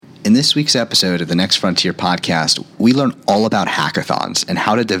In this week's episode of the Next Frontier podcast, we learn all about hackathons and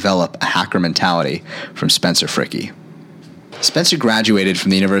how to develop a hacker mentality from Spencer Fricke. Spencer graduated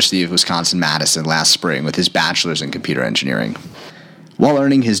from the University of Wisconsin-Madison last spring with his bachelor's in computer engineering. While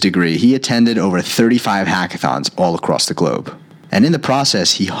earning his degree, he attended over 35 hackathons all across the globe. And in the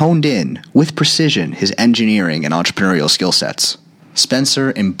process, he honed in, with precision, his engineering and entrepreneurial skill sets.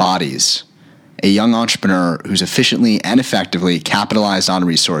 Spencer embodies a young entrepreneur who's efficiently and effectively capitalized on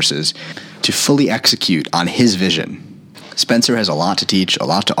resources to fully execute on his vision. Spencer has a lot to teach, a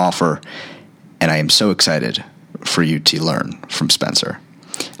lot to offer, and I am so excited for you to learn from Spencer.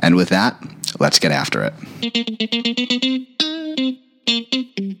 And with that, let's get after it.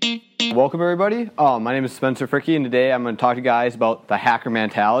 Welcome, everybody. My name is Spencer Fricke, and today I'm going to talk to you guys about the hacker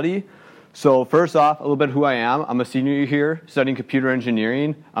mentality. So first off, a little bit who I am. I'm a senior here studying computer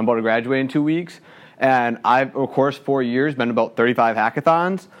engineering. I'm about to graduate in 2 weeks. And I've, of course, 4 years, been about 35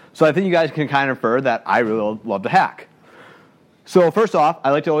 hackathons. So I think you guys can kind of infer that I really love to hack. So first off,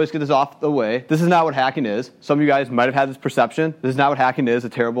 I like to always get this off the way. This is not what hacking is. Some of you guys might have had this perception. This is not what hacking is, a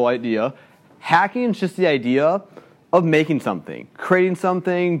terrible idea. Hacking is just the idea of making something, creating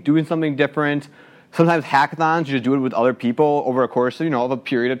something, doing something different. Sometimes hackathons, you just do it with other people over a course of a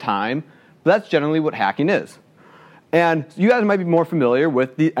period of time. But that's generally what hacking is. And you guys might be more familiar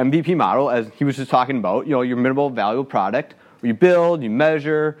with the MVP model, as he was just talking about, your minimal valuable product, where you build, you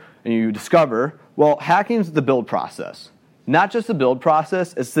measure, and you discover. Well, hacking is the build process. Not just the build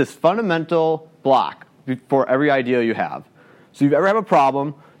process, it's this fundamental block for every idea you have. So if you ever have a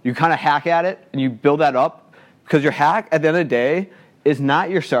problem, you kind of hack at it, and you build that up, because your hack, at the end of the day, is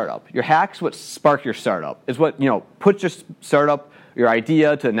not your startup. Your hack's what sparks your startup. It's what, puts your startup, your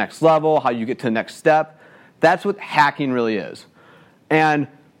idea to the next level, how you get to the next step. That's what hacking really is. And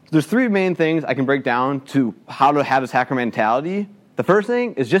there's three main things I can break down to how to have this hacker mentality. The first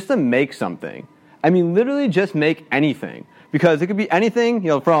thing is just to make something. I mean, literally just make anything. Because it could be anything,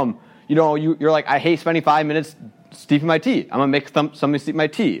 from, you're like, I hate spending 5 minutes steeping my tea. I'm going to make something steep my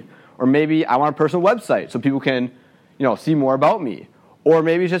tea. Or maybe I want a personal website so people can, see more about me. Or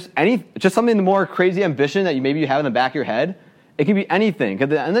maybe just something more crazy ambition that you have in the back of your head. It can be anything, because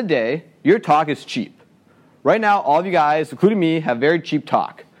at the end of the day, your talk is cheap. Right now, all of you guys, including me, have very cheap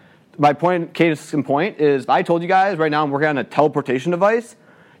talk. My case in point is, if I told you guys right now I'm working on a teleportation device,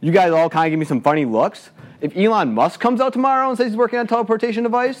 you guys all kind of give me some funny looks. If Elon Musk comes out tomorrow and says he's working on a teleportation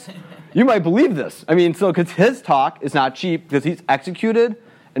device, you might believe this. I mean, because his talk is not cheap, because he's executed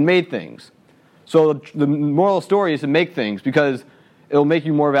and made things. So the moral of the story is to make things, because it'll make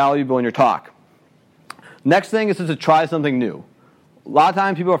you more valuable in your talk. Next thing is just to try something new. A lot of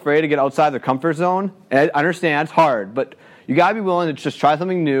times people are afraid to get outside their comfort zone. And I understand it's hard, but you got to be willing to just try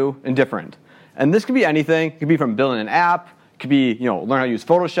something new and different. And this could be anything. It could be from building an app. It could be, learn how to use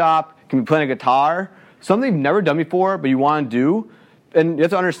Photoshop. It can be playing a guitar. Something you've never done before, but you want to do. And you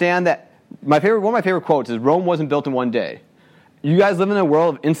have to understand that one of my favorite quotes is, Rome wasn't built in one day. You guys live in a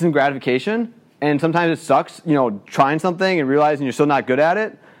world of instant gratification, and sometimes it sucks, trying something and realizing you're still not good at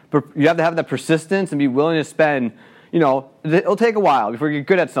it. But you have to have that persistence and be willing to spend, it'll take a while before you get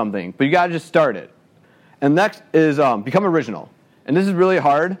good at something, but you got to just start it. And next is become original. And this is really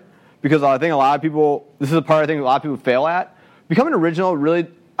hard, because I think this is a part I think a lot of people fail at. Becoming original really,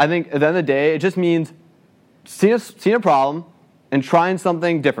 I think at the end of the day, it just means seeing a problem and trying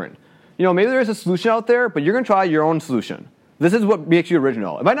something different. Maybe there is a solution out there, but you're going to try your own solution. This is what makes you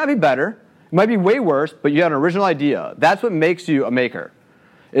original. It might not be better. It might be way worse, but you have an original idea. That's what makes you a maker.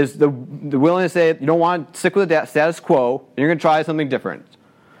 Is the willingness to say you don't want to stick with the status quo, and you're going to try something different.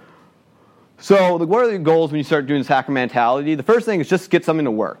 So what are the goals when you start doing this hacker mentality? The first thing is just get something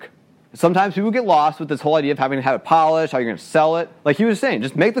to work. Sometimes people get lost with this whole idea of having to have it polished, how you're going to sell it. Like he was saying,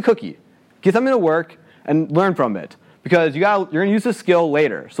 just make the cookie. Get something to work and learn from it. Because you're going to use this skill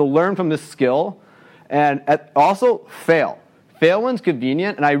later. So learn from this skill. And also fail. Fail when's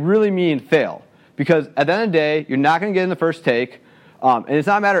convenient, and I really mean fail. Because at the end of the day, you're not going to get in the first take. And it's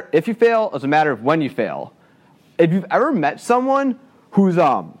not a matter if you fail, it's a matter of when you fail. If you've ever met someone who's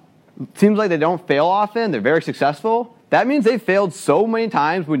seems like they don't fail often, they're very successful, that means they failed so many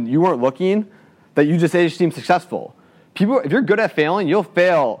times when you weren't looking that they just seem successful. If you're good at failing, you'll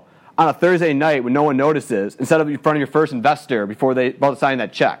fail on a Thursday night when no one notices instead of in front of your first investor before they about to sign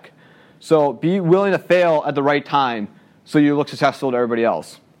that check. So be willing to fail at the right time so you look successful to everybody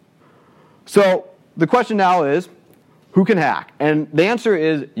else. So the question now is, who can hack? And the answer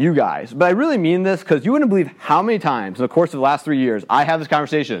is you guys. But I really mean this because you wouldn't believe how many times in the course of the last 3 years I have this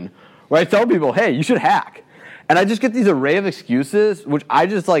conversation where I tell people, hey, you should hack. And I just get these array of excuses, which I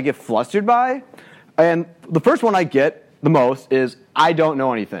just get flustered by. And the first one I get the most is I don't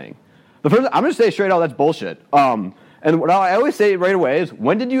know anything. I'm going to say straight out that's bullshit. And what I always say right away is,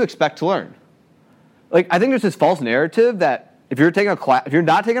 when did you expect to learn? Like, I think there's this false narrative that if you're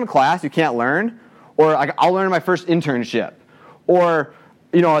not taking a class, you can't learn, or like, I'll learn in my first internship, or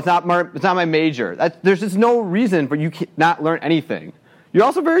it's not my major. There's just no reason for you not learn anything. You're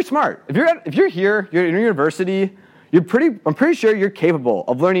also very smart. If you're here, you're in a university, I'm pretty sure you're capable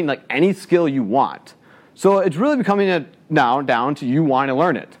of learning like any skill you want. So it's really becoming down to you wanting to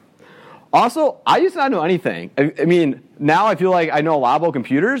learn it. Also, I used to not know anything. I mean, now I feel like I know a lot about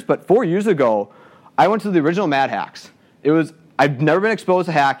computers, but 4 years ago, I went to the original Mad Hacks. I've never been exposed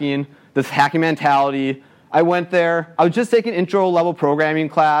to hacking, this hacking mentality. I went there. I was just taking intro-level programming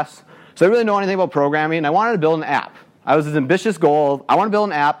class, so I didn't really know anything about programming, and I wanted to build an app. I was this ambitious goal. I want to build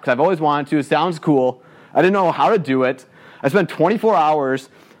an app because I've always wanted to. It sounds cool. I didn't know how to do it. I spent 24 hours.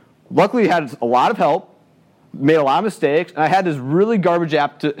 Luckily, I had a lot of help, made a lot of mistakes, and I had this really garbage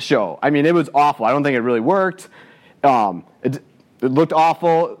app to show. I mean, it was awful. I don't think it really worked. It looked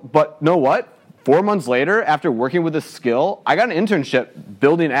awful, but you know what? 4 months later, after working with this skill, I got an internship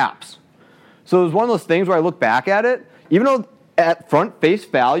building apps. So it was one of those things where I look back at it, even though at front face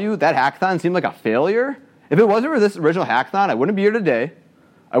value, that hackathon seemed like a failure. If it wasn't for this original hackathon, I wouldn't be here today.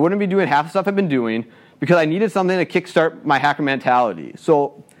 I wouldn't be doing half the stuff I've been doing because I needed something to kickstart my hacker mentality.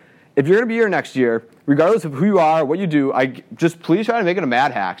 So if you're going to be here next year, regardless of who you are, what you do, just please try to make it a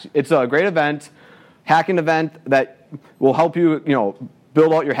Mad Hacks. It's a great event, hacking event that will help you,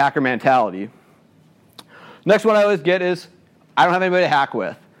 build out your hacker mentality. Next one I always get is, I don't have anybody to hack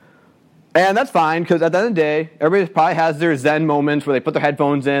with. And that's fine, because at the end of the day, everybody probably has their Zen moments where they put their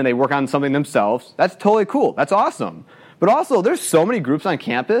headphones in, they work on something themselves. That's totally cool. That's awesome. But also, there's so many groups on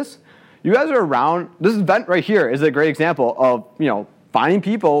campus. You guys are around. This event right here is a great example of, finding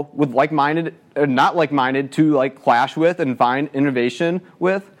people with like-minded or not like-minded to clash with and find innovation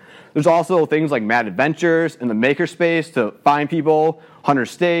with. There's also things like Mad Adventures and the Makerspace to find people, Hunter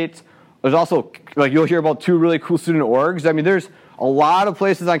State. There's also, you'll hear about 2 really cool student orgs. I mean, there's a lot of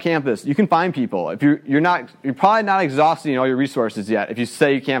places on campus you can find people. If you're probably not exhausting all your resources yet if you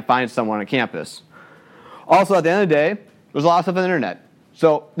say you can't find someone on campus. Also, at the end of the day, there's a lot of stuff on the internet.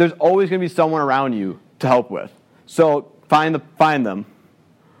 So there's always going to be someone around you to help with. So find them.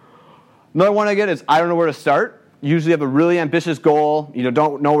 Another one I get is, I don't know where to start. You usually have a really ambitious goal. You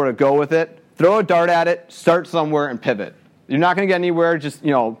don't know where to go with it. Throw a dart at it, start somewhere, and pivot. You're not going to get anywhere. Just,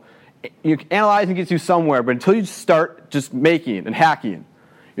 you analyzing gets you somewhere, but until you start just making and hacking,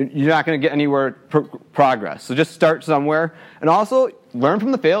 you're not going to get anywhere progress. So just start somewhere. And also, learn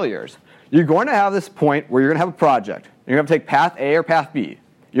from the failures. You're going to have this point where you're going to have a project. You're going to take path A or path B.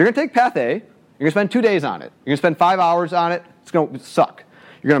 You're going to take path A. You're going to spend 2 days on it. You're going to spend 5 hours on it. It's going to suck.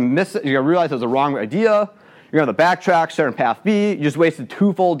 You're going to miss it. You're going to realize it was the wrong idea. You're going to have to backtrack, start on path B. You just wasted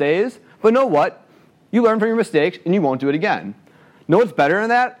 2 full days. But know what? You learn from your mistakes, and you won't do it again. Know what's better than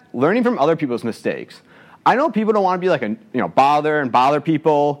that? Learning from other people's mistakes. I know people don't want to be bother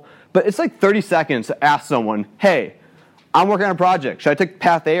people, but it's like 30 seconds to ask someone, hey, I'm working on a project. Should I take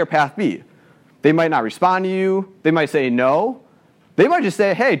path A or path B? They might not respond to you. They might say no. They might just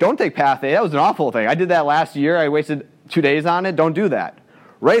say, hey, don't take path A. That was an awful thing. I did that last year. I wasted 2 days on it. Don't do that.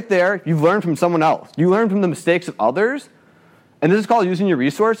 Right there, you've learned from someone else. You learn from the mistakes of others, and this is called using your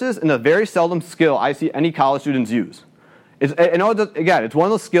resources, and a very seldom skill I see any college students use. It's one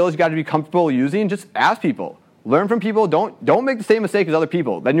of those skills you got to be comfortable using. Just ask people. Learn from people. Don't make the same mistake as other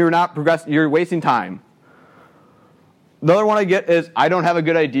people. Then you're not progressing. You're wasting time. Another one I get is, I don't have a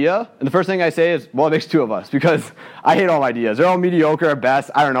good idea. And the first thing I say is, well, it makes 2 of us, because I hate all my ideas. They're all mediocre at best.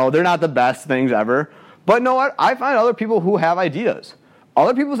 I don't know. They're not the best things ever. But you know what? I find other people who have ideas.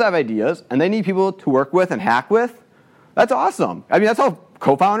 Other people have ideas, and they need people to work with and hack with. That's awesome. I mean, that's how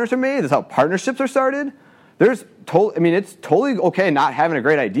co-founders are made. That's how partnerships are started. It's totally okay not having a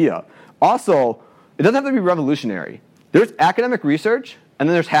great idea. Also, it doesn't have to be revolutionary. There's academic research, and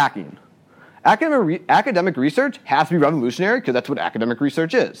then there's hacking. Academic research has to be revolutionary because that's what academic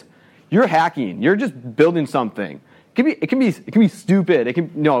research is. You're hacking. You're just building something. It can be stupid. It can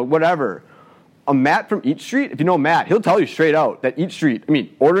whatever. A Matt from Eat Street, if you know Matt, he'll tell you straight out that Eat Street,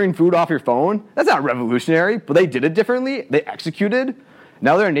 ordering food off your phone, that's not revolutionary, but they did it differently. They executed.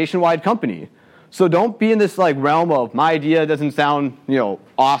 Now they're a nationwide company. So don't be in this realm of, my idea doesn't sound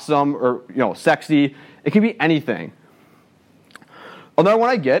awesome or sexy. It can be anything. Another one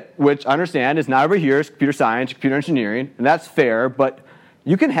I get, which I understand is not over here, is computer science, computer engineering, and that's fair, but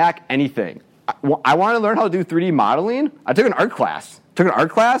you can hack anything. I want to learn how to do 3D modeling. I took an art class.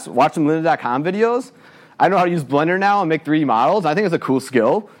 Watched some lynda.com videos. I know how to use Blender now and make 3D models. I think it's a cool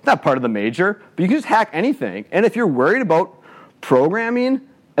skill. It's not part of the major, but you can just hack anything. And if you're worried about programming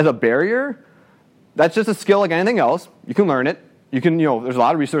as a barrier, that's just a skill like anything else. You can learn it. You can, there's a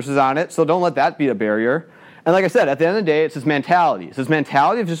lot of resources on it, so don't let that be a barrier. And like I said, at the end of the day, it's this mentality. It's this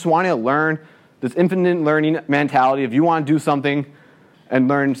mentality of just wanting to learn, this infinite learning mentality of you want to do something and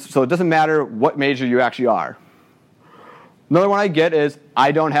learn, so it doesn't matter what major you actually are. Another one I get is,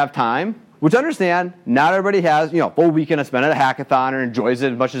 I don't have time, which I understand, not everybody has, full weekend to spend at a hackathon or enjoys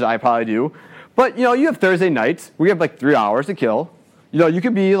it as much as I probably do. But, you have Thursday nights where you have like 3 hours to kill. You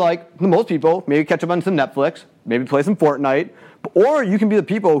could be like most people, maybe catch up on some Netflix, maybe play some Fortnite, or you can be the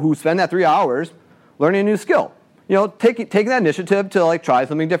people who spend that 3 hours learning a new skill. Taking that initiative to like try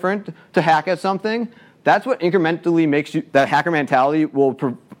something different, to hack at something. That's what incrementally makes you, that hacker mentality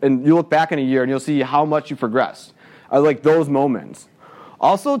and you look back in a year and you'll see how much you progressed. I like those moments.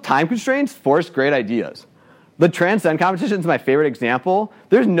 Also, time constraints force great ideas. The Transcend competition is my favorite example.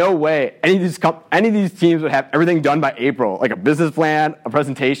 There's no way any of these teams would have everything done by April, like a business plan, a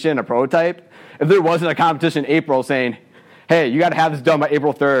presentation, a prototype, if there wasn't a competition in April saying, hey, you got to have this done by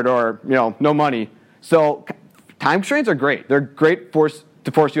April 3rd or, no money. So time constraints are great. They're great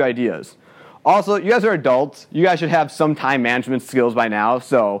to force you ideas. Also, you guys are adults. You guys should have some time management skills by now.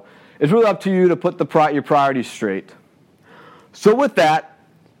 So it's really up to you to put your priorities straight. So with that,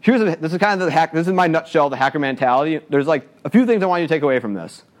 this is kind of the hack. This is my nutshell, the hacker mentality. There's like a few things I want you to take away from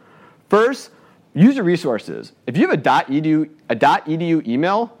this. First, use your resources. If you have a .edu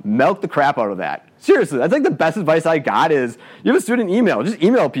email, milk the crap out of that. Seriously, that's like the best advice I got is you have a student email, just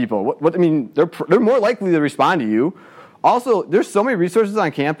email people. They're more likely to respond to you. Also, there's so many resources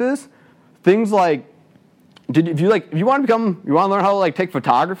on campus. Things like, if you want to learn how to take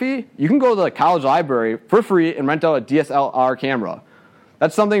photography, you can go to the college library for free and rent out a DSLR camera.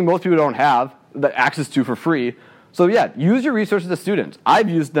 That's something most people don't have access to for free. So yeah, use your resources as students. I've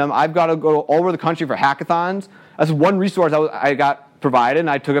used them. I've got to go all over the country for hackathons. That's one resource I got provided, and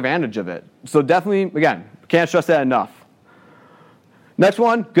I took advantage of it. So definitely, again, can't stress that enough. Next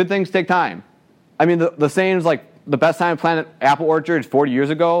one, good things take time. The saying is like, the best time to plant an apple orchard is 40 years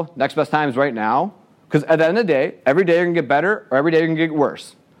ago. Next best time is right now. Because at the end of the day, every day you're going to get better, or every day you're going to get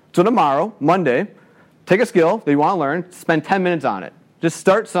worse. So tomorrow, Monday, take a skill that you want to learn, spend 10 minutes on it. Just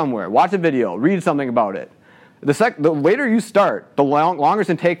start somewhere. Watch a video. Read something about it. The later you start, the longer it's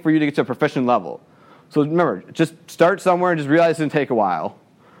going to take for you to get to a proficient level. So remember, just start somewhere and just realize it's going to take a while.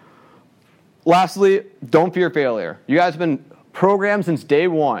 Lastly, don't fear failure. You guys have been programmed since day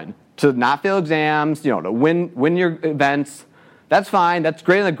one to not fail exams, to win your events. That's fine. That's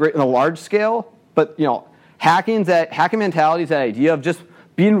great on the large scale. But hacking mentality is that idea of just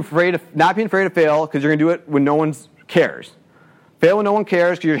not being afraid to fail because you're going to do it when no one cares. Fail when no one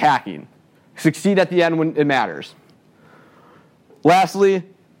cares because you're hacking. Succeed at the end when it matters. Lastly,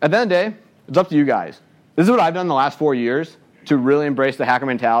 at the end of the day, it's up to you guys. This is what I've done in the last 4 years to really embrace the hacker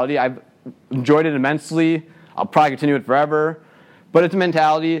mentality. I've enjoyed it immensely. I'll probably continue it forever. But it's a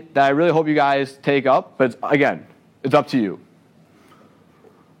mentality that I really hope you guys take up. But again, it's up to you.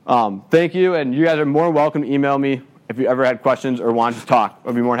 Thank you, and you guys are more welcome to email me if you ever had questions or wanted to talk.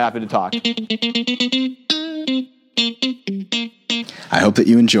 I'd be more than happy to talk. I hope that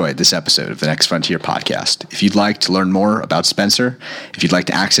you enjoyed this episode of the Next Frontier podcast. If you'd like to learn more about Spencer, if you'd like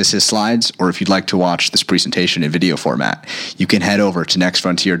to access his slides, or if you'd like to watch this presentation in video format, you can head over to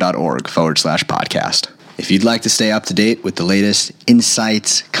nextfrontier.org/podcast. If you'd like to stay up to date with the latest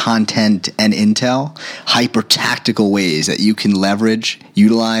insights, content, and intel, hyper-tactical ways that you can leverage,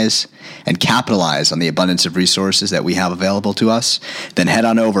 utilize, and capitalize on the abundance of resources that we have available to us, then head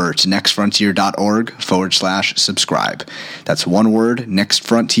on over to nextfrontier.org/subscribe. That's one word,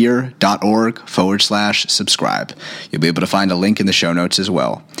 nextfrontier.org/subscribe. You'll be able to find a link in the show notes as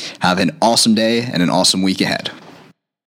well. Have an awesome day and an awesome week ahead.